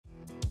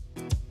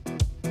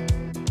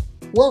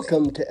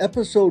Welcome to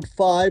episode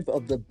 5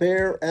 of the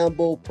Bear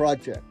Ambo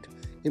Project.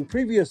 In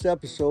previous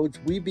episodes,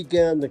 we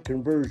began the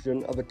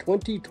conversion of a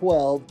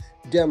 2012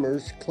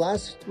 Demers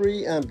Class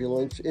 3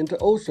 ambulance into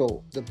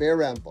OSO, the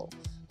Bear Ambo,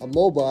 a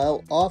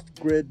mobile,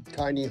 off-grid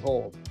tiny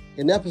home.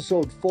 In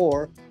episode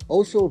 4,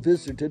 OSO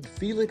visited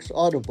Felix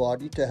Auto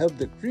Body to have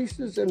the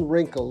creases and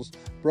wrinkles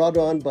brought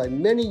on by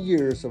many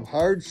years of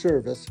hard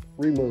service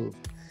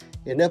removed.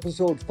 In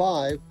episode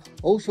 5,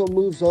 OSO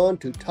moves on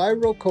to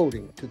Tyro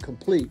Coating to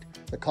complete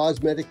the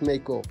cosmetic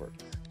makeover.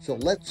 So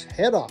let's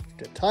head off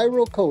to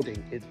Tyro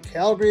Coating in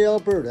Calgary,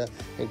 Alberta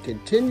and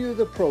continue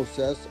the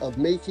process of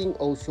making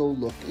OSO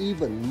look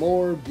even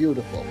more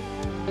beautiful.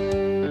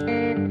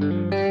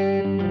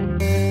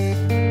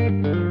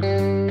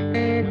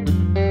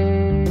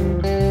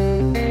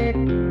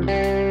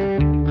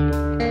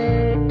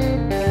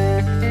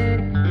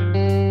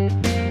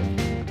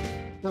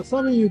 Now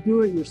some of you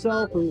do it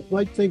yourself or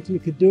might think you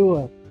could do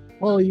a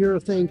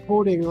polyurethane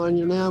coating on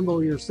your ambo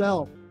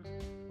yourself.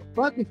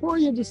 But before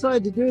you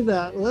decide to do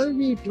that, let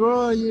me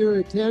draw your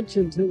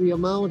attention to the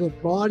amount of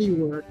body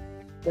work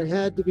that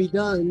had to be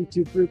done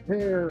to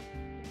prepare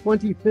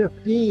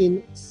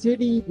 2015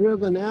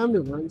 city-driven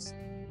ambulance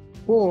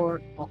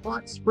for a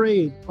hot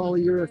sprayed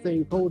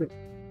polyurethane coating.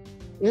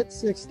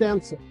 It's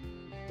extensive.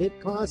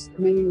 It cost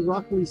me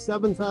roughly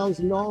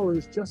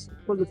 $7,000 just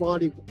for the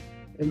body work,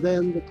 and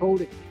then the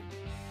coating,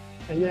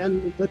 and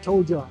then the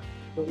tow job.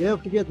 So you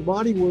have to get the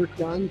body work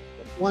done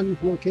at one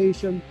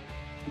location,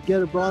 to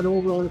get it brought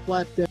over on a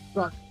flatbed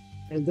truck,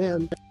 and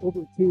then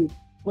over to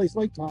a place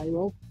like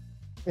Tyro,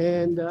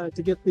 and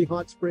to get the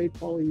hot sprayed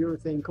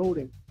polyurethane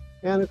coating.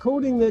 And a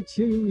coating that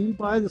you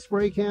buy the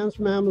spray cans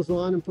from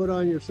Amazon and put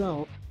on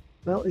yourself,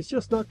 well, it's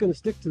just not going to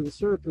stick to the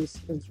surface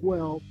as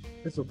well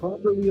as a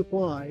properly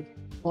applied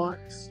hot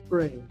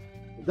spray.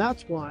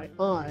 That's why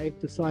I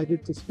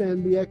decided to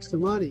spend the extra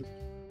money.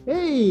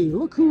 Hey,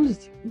 look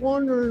who's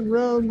wandering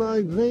around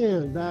my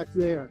van back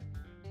there.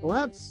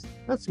 Well,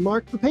 that's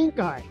Mark the paint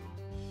guy.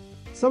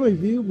 Some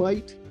of you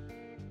might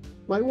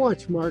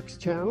watch Mark's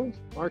channel,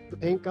 Mark the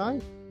Paint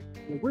Guy,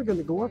 and we're going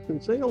to go up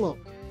and say hello.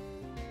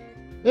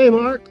 Hey,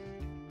 Mark.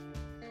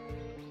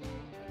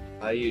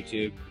 Hi,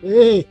 YouTube.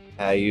 Hey.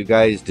 How you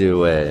guys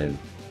doing?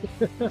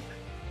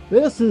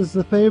 This is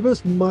the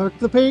famous Mark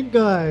the Paint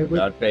Guy.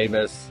 Not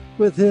famous.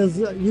 With his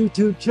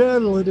YouTube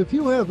channel, and if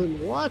you haven't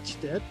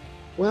watched it,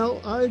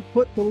 well, I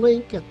put the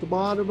link at the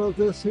bottom of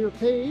this here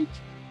page,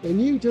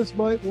 and you just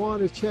might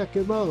want to check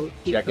him out.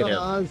 Check it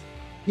out.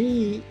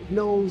 He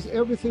knows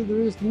everything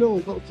there is to know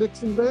about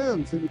fixing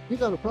vans, and if you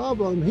got a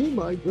problem, he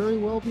might very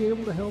well be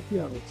able to help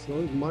you out.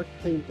 So he's Mark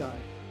the Paint Guy,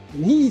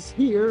 and he's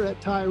here at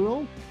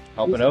Tyro.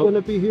 Helping he's out. Going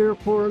to be here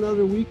for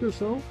another week or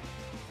so,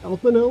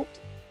 helping out,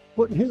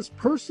 putting his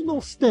personal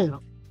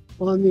stamp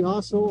on the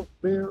OSO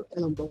Bear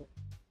Ambo.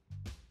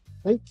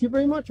 Thank you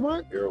very much,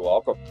 Mark. You're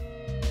welcome.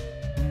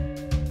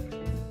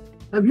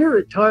 I'm here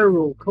at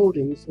Tyro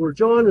Coatings, where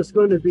John is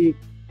going to be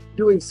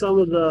doing some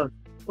of the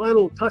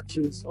final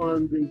touches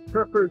on the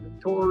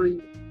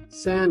preparatory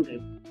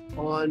sanding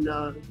on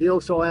the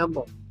OSO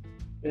Ambo.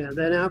 And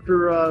then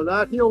after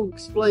that, he'll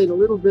explain a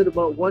little bit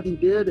about what he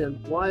did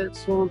and why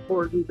it's so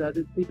important that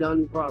it be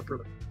done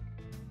properly.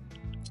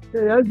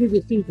 Okay, as you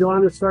can see,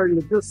 John is starting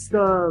to just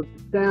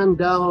sand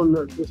down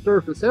the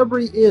surface.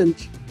 Every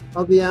inch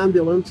of the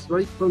ambulance,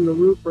 right from the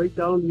roof right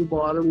down to the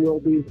bottom, will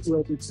be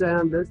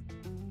sanded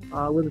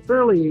with a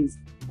fairly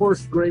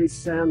coarse gray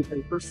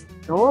sandpaper.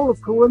 Now, all the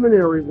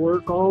preliminary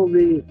work, all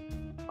the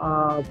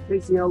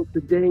taking out the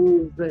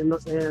dings and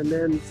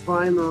then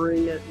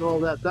primering it and all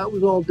that, that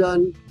was all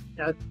done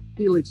at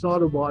Felix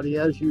Auto Body,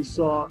 as you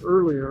saw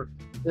earlier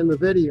in the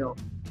video.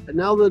 And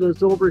now that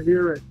it's over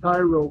here at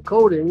Tyro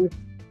Coating,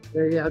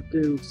 they have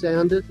to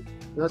sand it.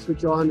 That's what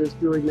John is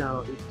doing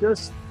now. He's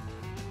just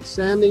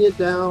sanding it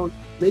down,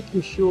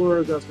 making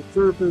sure that the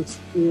surface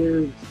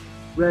is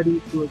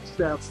ready to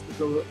accept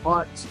the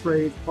hot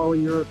sprayed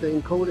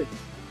polyurethane coating.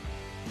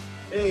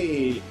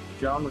 Hey,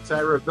 John with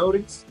Tyro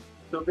Coatings.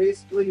 So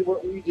basically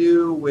what we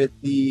do with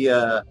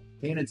the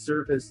painted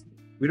surface,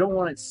 we don't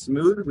want it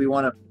smooth. We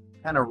want to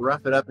kind of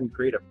rough it up and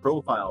create a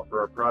profile for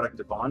our product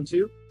to bond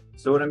to.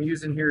 So what I'm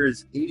using here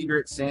is 80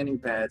 grit sanding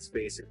pads,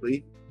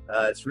 basically.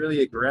 It's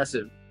really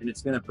aggressive, and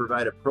it's going to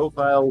provide a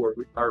profile where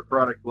our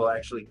product will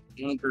actually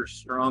anchor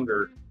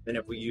stronger than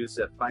if we use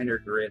a finer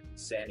grit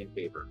sanding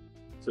paper.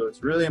 So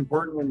it's really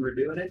important when we're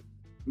doing it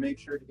to make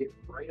sure to get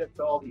right up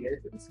to all the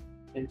edges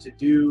and to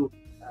do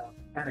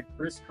kind of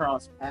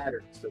crisscross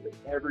patterns so that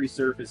every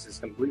surface is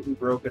completely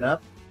broken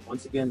up.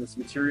 Once again, this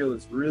material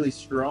is really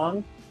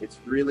strong. It's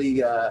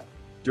really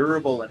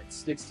durable and it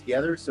sticks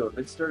together. So if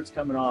it starts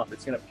coming off,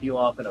 it's going to peel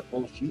off in a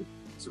full sheet.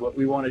 So what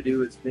we want to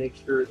do is make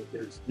sure that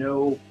there's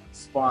no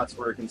spots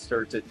where it can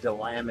start to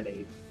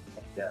delaminate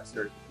and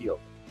start to peel.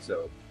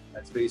 So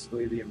that's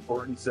basically the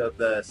importance of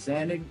the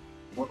sanding.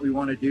 What we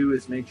want to do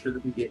is make sure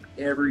that we get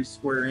every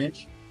square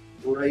inch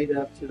right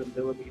up to the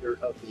millimeter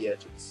of the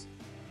edges.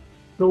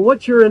 So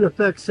what you're in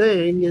effect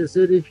saying is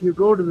that if you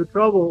go to the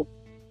trouble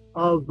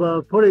of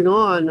putting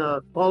on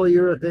a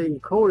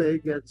polyurethane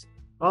coating, it's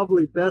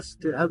probably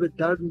best to have it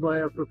done by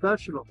a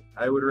professional.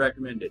 I would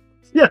recommend it.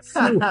 Yes,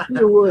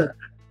 you would.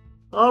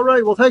 All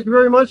right. Well, thank you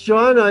very much,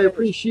 John. I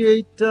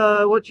appreciate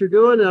what you're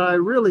doing, and I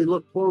really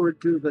look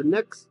forward to the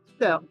next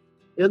step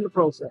in the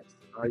process.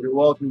 You're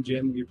welcome,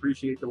 Jim. We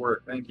appreciate the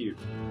work. Thank you.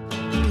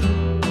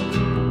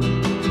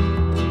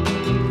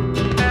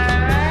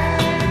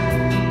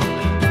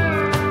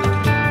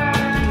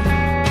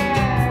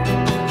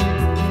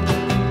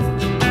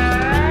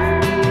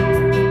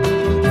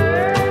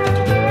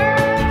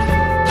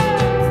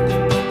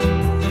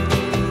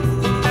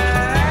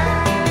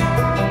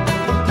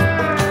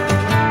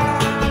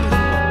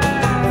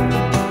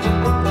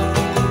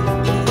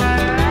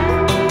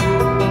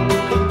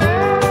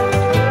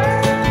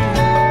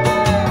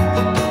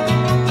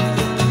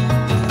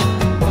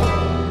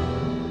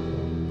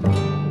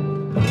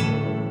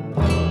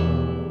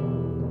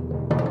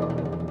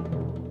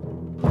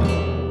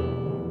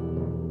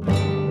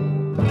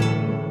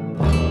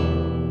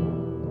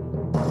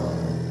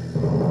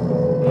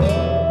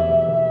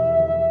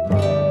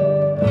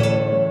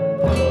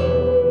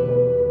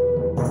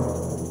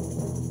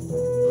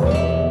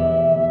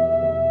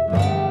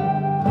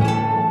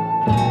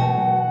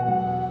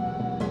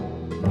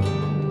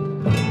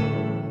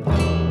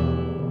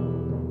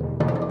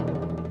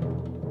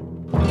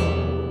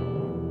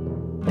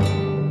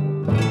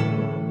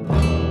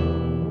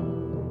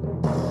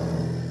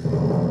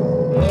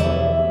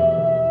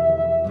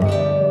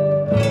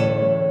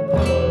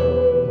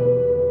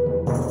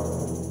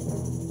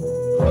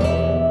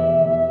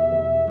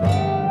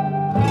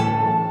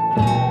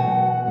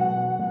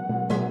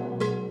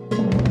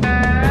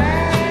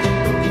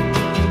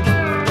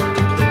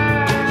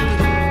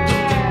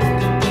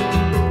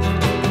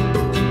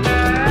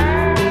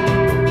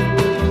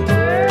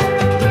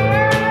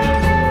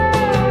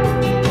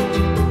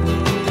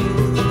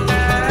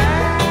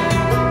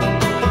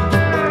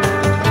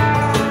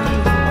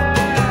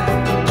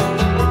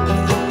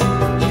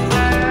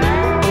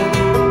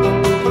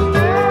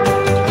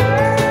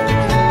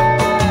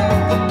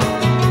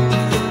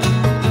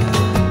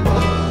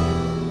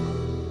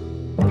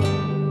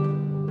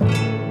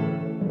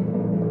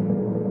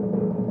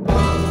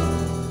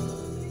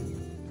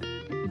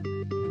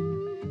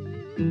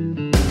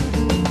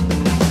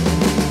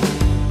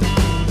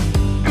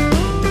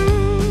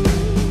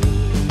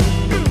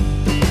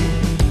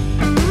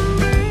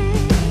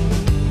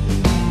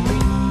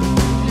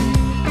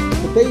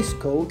 Base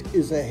coat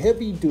is a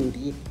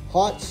heavy-duty,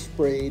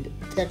 hot-sprayed,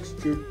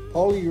 textured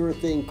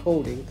polyurethane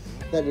coating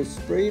that is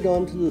sprayed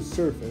onto the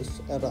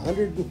surface at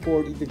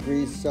 140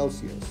 degrees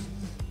Celsius.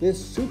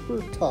 This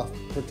super tough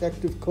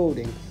protective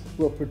coating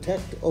will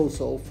protect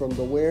OSO from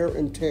the wear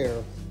and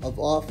tear of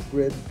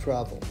off-grid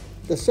travel.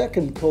 The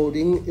second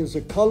coating is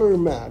a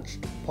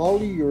color-matched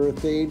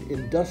polyurethane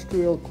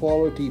industrial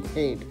quality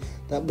paint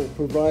that will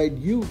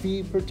provide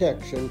UV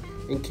protection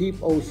and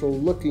keep OSO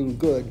looking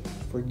good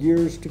for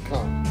years to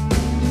come.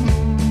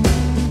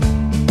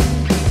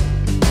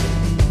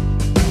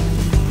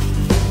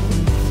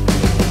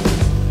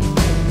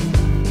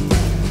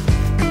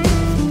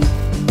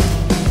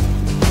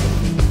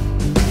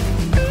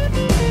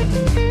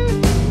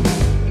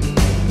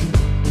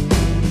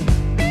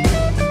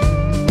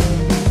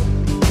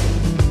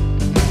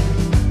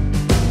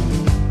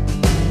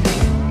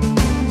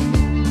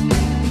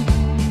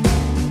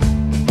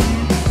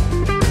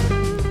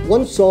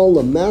 Once all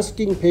the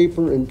masking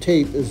paper and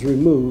tape is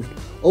removed,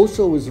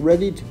 OSO is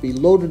ready to be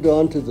loaded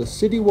onto the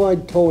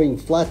citywide towing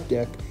flat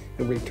deck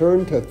and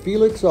returned to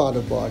Felix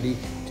Auto Body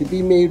to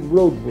be made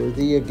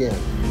roadworthy again.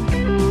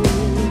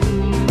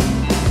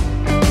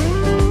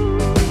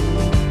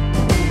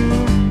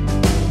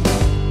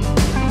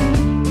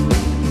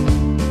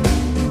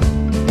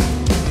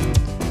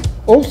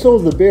 Also,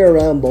 the Bear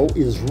Ambo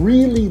is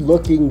really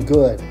looking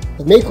good.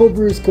 The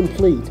makeover is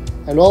complete,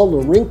 and all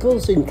the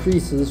wrinkles and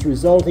creases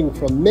resulting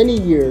from many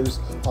years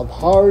of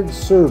hard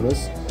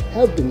service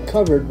have been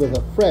covered with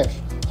a fresh,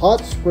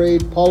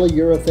 hot-sprayed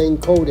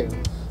polyurethane coating,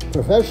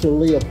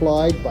 professionally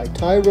applied by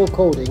Tyro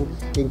Coating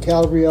in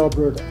Calgary,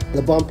 Alberta.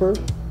 The bumper,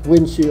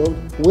 windshield,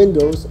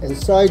 windows, and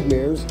side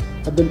mirrors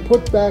have been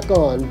put back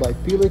on by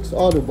Felix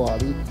Auto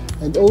Body,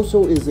 and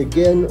OSO is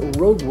again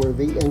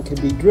roadworthy and can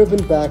be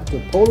driven back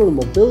to Polar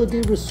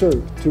Mobility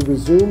Research to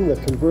resume the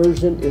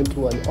conversion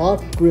into an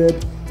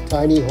off-grid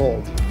tiny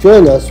home.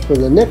 Join us for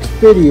the next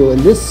video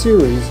in this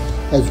series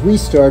as we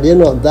start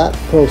in on that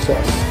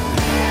process.